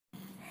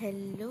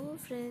Hello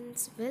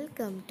friends,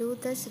 welcome to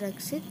the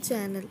Shrakshit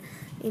channel.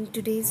 In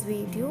today's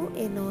video,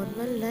 a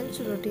normal lunch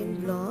routine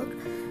vlog.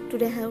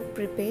 Today I have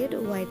prepared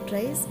white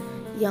rice,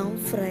 yam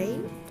fry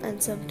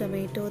and some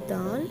tomato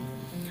dal.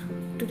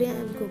 Today I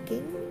am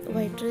cooking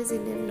white rice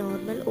in a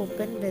normal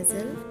open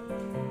vessel.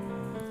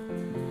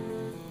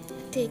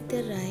 Take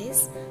the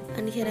rice,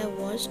 and here I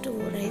washed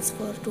rice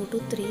for 2 to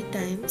 3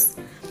 times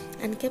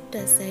and kept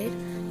aside.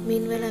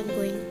 Meanwhile I am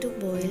going to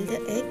boil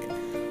the egg.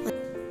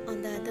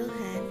 On the other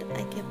hand,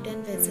 I kept a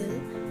vessel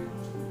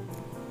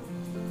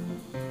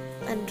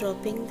and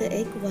dropping the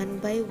egg one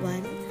by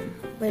one.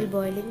 While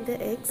boiling the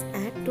eggs,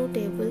 add 2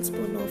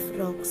 tablespoons of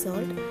rock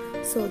salt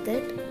so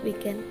that we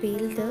can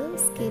peel the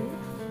skin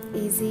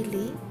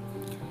easily.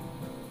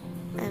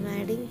 I am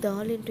adding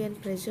dal into a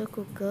pressure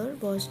cooker,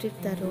 washed it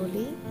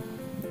thoroughly.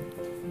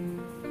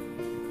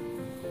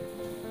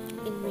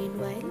 In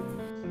meanwhile,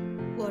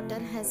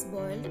 water has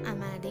boiled. I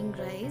am adding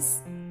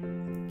rice.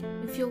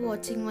 If you are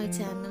watching my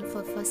channel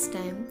for first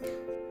time,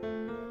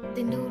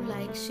 then do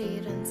like,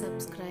 share and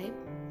subscribe.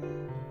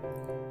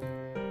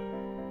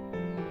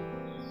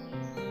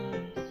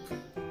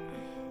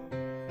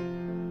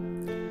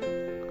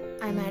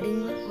 I am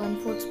adding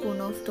 1/4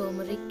 spoon of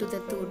turmeric to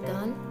the tur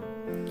dal.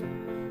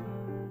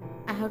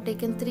 I have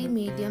taken 3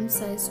 medium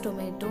sized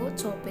tomato,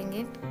 chopping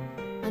it,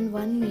 and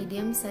 1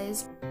 medium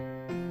sized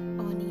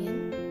onion.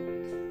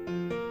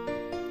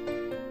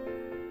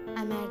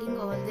 I am adding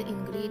all the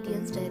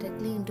ingredients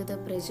directly into the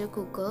pressure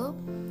cooker,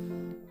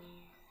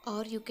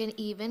 or you can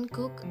even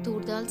cook tur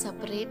dal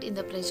separate in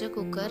the pressure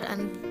cooker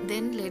and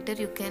then later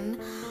you can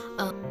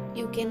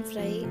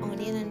fry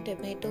onion and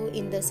tomato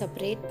in the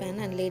separate pan,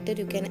 and later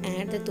you can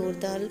add the tur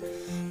dal,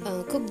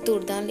 cooked tur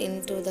dal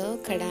into the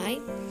kadai.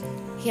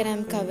 Here I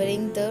am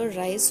covering the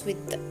rice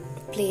with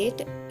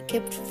plate,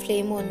 kept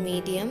flame on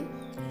medium,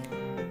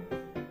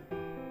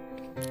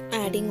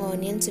 adding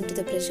onions into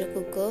the pressure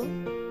cooker.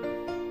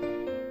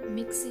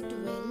 Mix it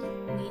well.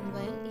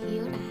 Meanwhile,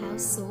 here I have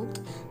soaked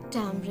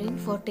tamarind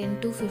for 10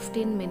 to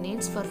 15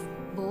 minutes for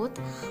both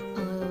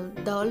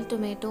dal,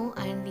 tomato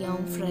and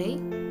yam fry.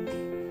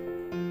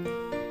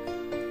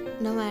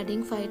 Now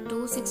adding 5 to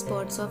 6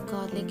 pods of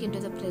garlic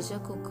into the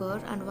pressure cooker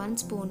and 1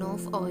 spoon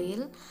of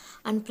oil,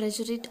 and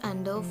pressure it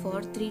under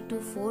for 3 to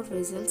 4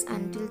 whistles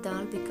until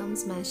dal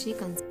becomes mashy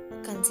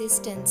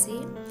consistency.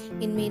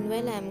 In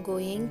meanwhile, I am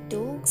going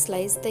to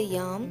slice the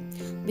yam.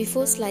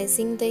 Before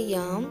slicing the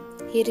yam,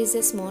 here is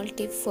a small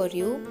tip for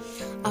you.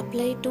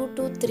 Apply 2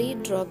 to 3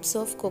 drops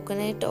of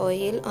coconut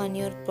oil on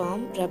your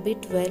palm. Rub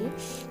it well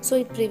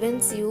so it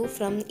prevents you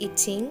from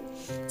itching.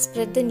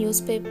 Spread the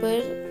newspaper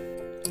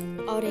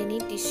or any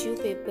tissue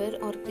paper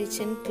or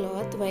kitchen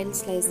cloth while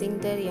slicing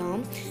the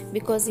yam,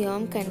 because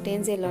yam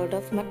contains a lot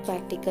of mud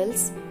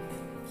particles.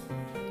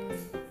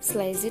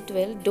 Slice it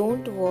well.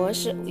 Don't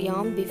wash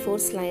yam before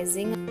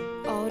slicing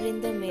or in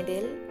the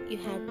middle. You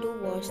have to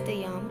wash the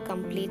yam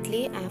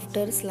completely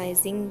after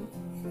slicing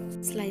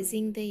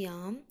the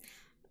yam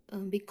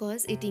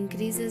because it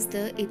increases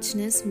the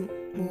itchiness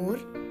more.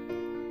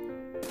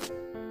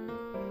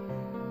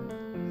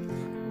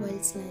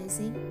 While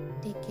slicing,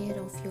 take care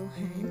of your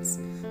hands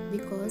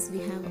because we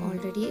have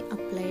already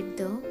applied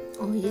the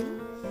oil.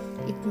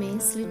 It may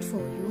slit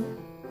for you.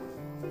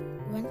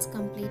 Once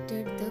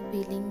completed the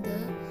peeling the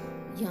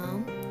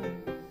yam,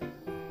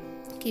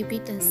 keep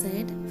it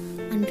aside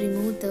and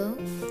remove the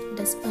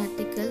dust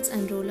particles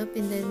and roll up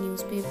in the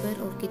newspaper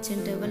or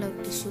kitchen towel or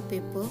tissue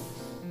paper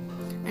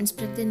and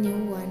spread the new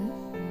one.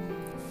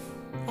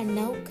 And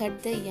now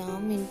cut the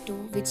yam into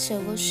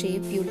whichever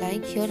shape you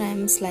like. Here I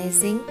am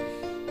slicing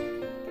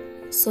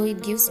so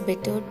it gives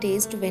better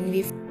taste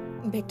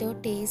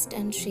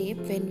and shape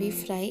when we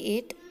fry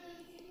it.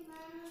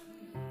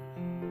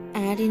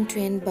 Add into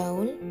a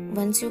bowl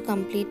once you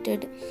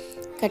completed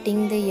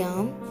cutting the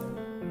yam,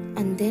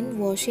 and then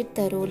wash it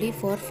thoroughly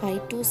for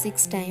 5 to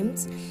 6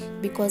 times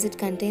because it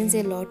contains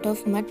a lot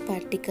of mud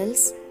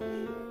particles.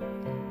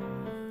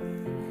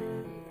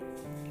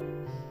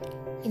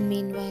 In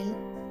meanwhile,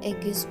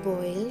 egg is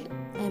boiled.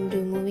 I am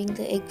removing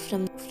the egg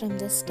from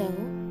the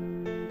stove.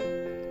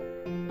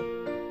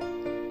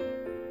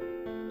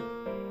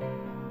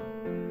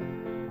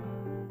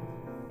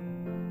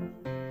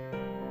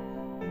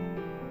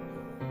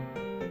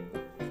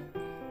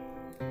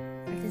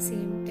 At the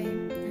same time,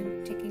 I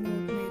am checking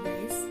out my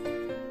rice.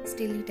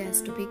 Still it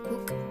has to be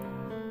cooked.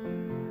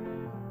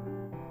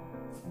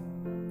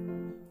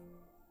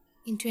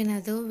 Into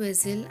another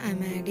vessel, I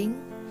am adding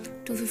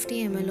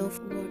 250 ml of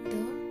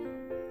water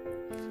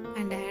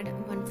and add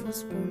 1/4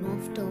 spoon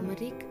of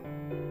turmeric,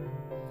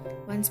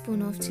 1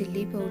 spoon of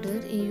chilli powder.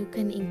 You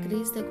can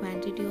increase the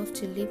quantity of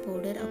chilli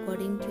powder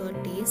according to your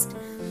taste,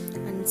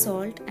 and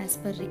salt as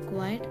per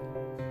required.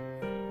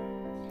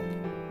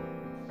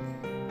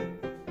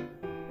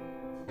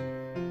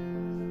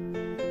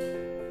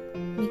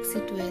 Mix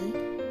it well.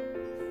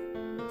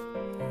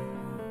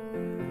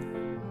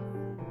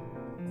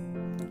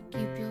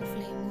 Keep your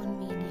flame on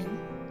medium.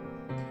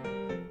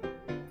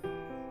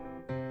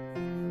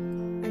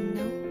 And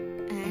now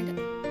add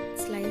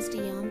sliced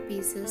yam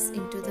pieces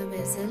into the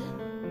vessel.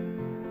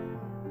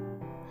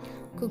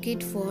 Cook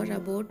it for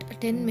about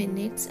 10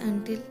 minutes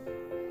until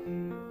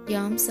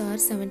yams are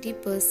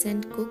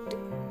 70% cooked.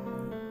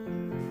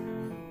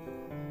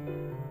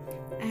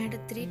 Add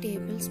 3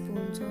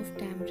 tablespoons of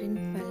tamarind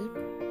pulp.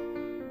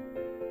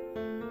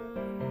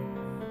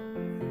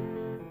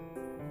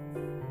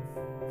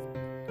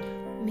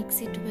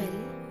 Mix it well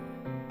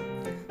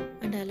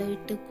and allow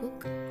it to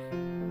cook.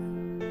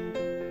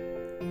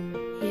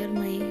 Here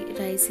my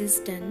rice is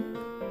done.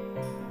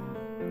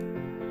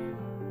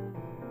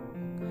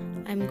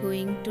 I am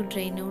going to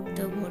drain out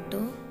the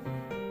water.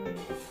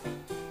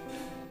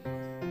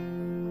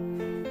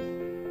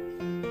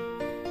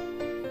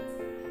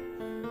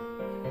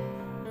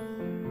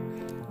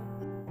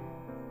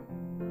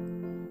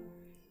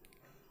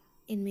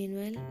 In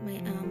meanwhile, my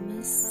yam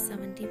is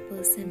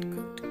 70%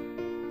 cooked.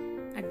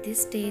 At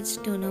this stage,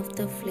 turn off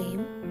the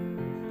flame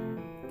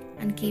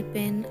and keep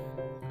an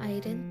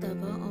iron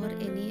tawa or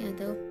any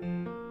other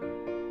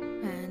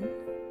pan.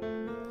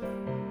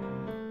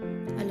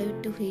 Allow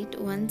it to heat.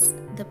 Once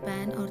the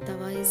pan or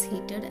tawa is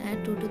heated,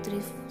 add 2 to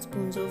 3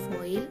 spoons of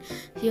oil.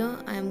 Here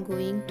I am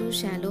going to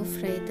shallow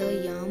fry the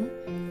yam.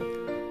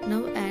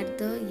 Now add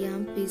the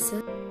yam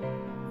pieces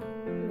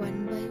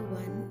one by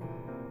one.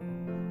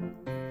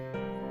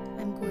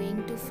 I am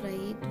going to fry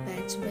it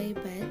batch by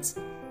batch.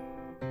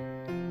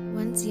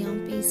 Once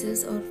yam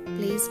pieces are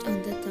placed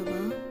on the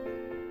tawa,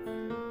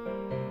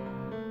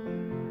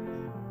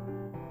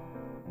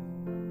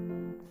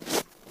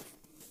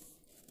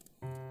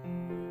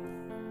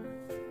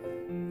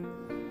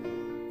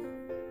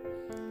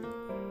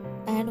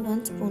 add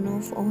 1 spoon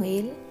of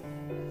oil,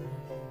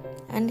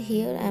 and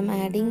here I am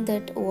adding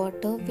that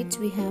water which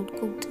we have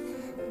cooked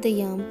the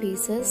yam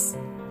pieces,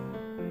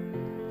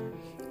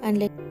 and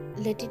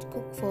let it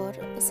cook for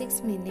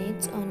 6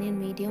 minutes on a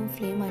medium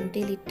flame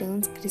until it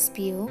turns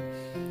crispier.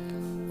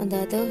 On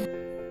the other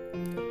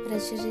hand,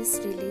 pressure is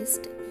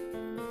released.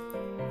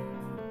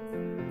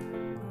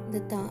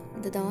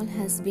 The dal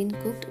has been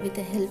cooked with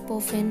the help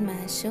of a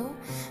masher.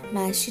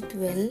 Mash it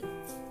well.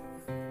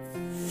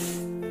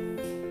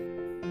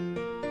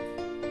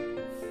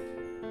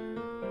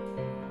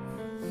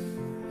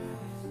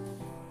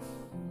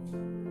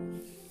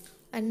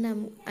 And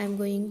I'm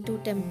going to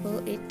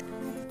temper it.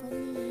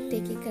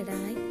 Take a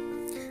kadai,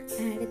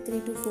 add 3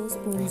 to 4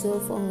 spoons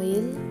of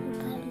oil.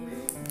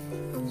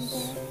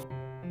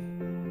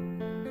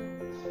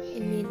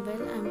 In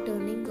meanwhile, I'm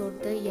turning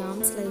out the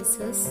yam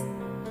slices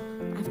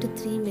after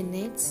 3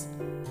 minutes.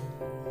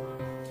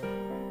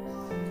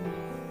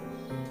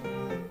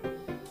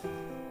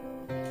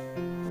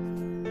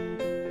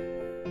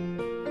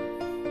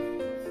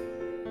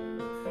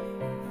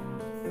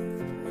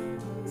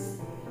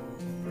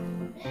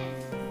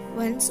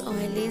 Once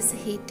oil is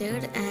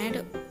heated,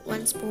 add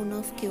 1 spoon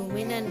of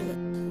cumin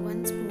and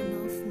 1 spoon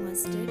of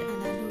mustard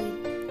and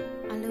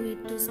allow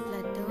it to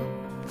splatter.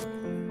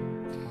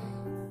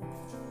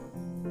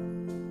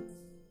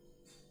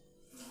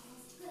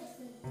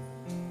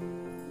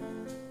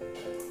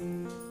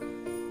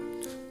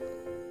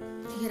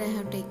 Here I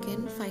have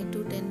taken 5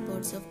 to 10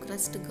 pods of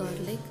crushed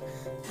garlic,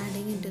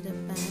 adding into the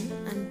pan,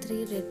 and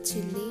 3 red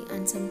chilli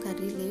and some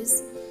curry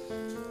leaves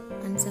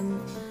and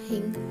some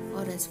hing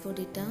or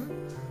asafoetida.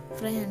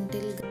 Fry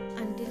until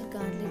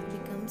garlic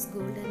becomes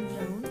golden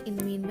brown. In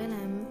meanwhile,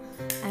 I am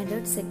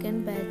added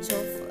second batch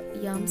of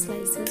yam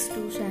slices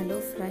to shallow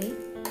fry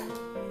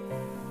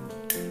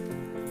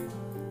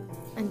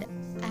and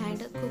add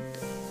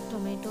cooked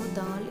tomato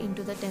dal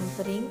into the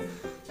tempering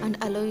and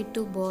allow it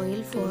to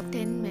boil for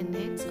 10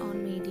 minutes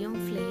on medium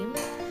flame,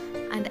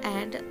 and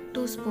add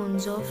 2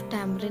 spoons of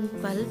tamarind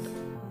pulp.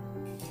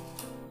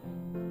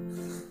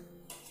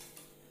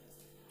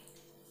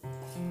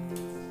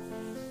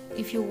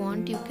 If you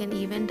want, you can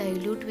even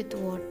dilute with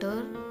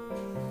water.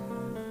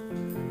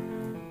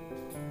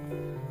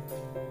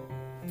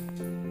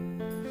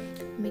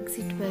 Mix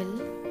it well.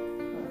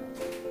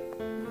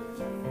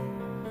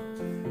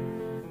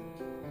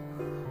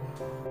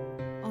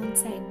 On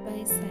side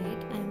by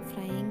side, I am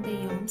frying the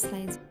yam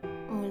slice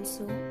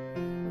also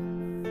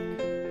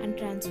and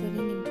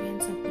transferring into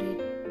a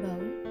separate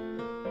bowl.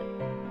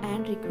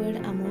 Add required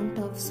amount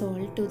of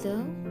salt to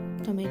the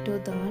tomato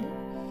dal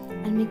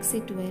and mix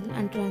it well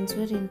and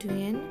transfer into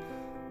a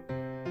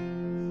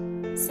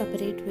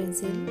separate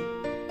vessel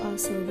or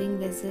serving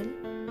vessel.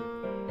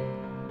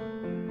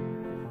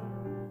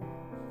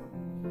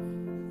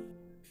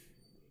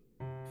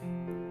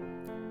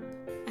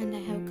 And I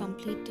have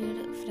completed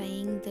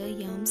frying the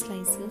yam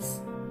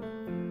slices.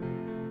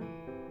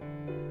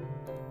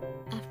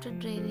 After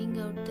draining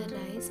out the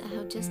rice, I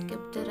have just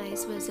kept the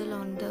rice vessel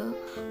on the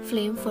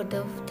flame for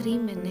the 3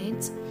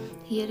 minutes.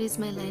 Here is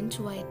my lunch.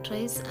 White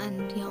rice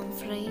and yam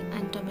fry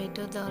and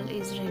tomato dal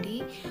is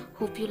ready.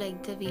 Hope you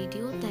like the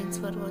video. Thanks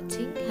for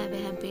watching. Have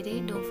a happy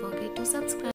day. Don't forget to subscribe.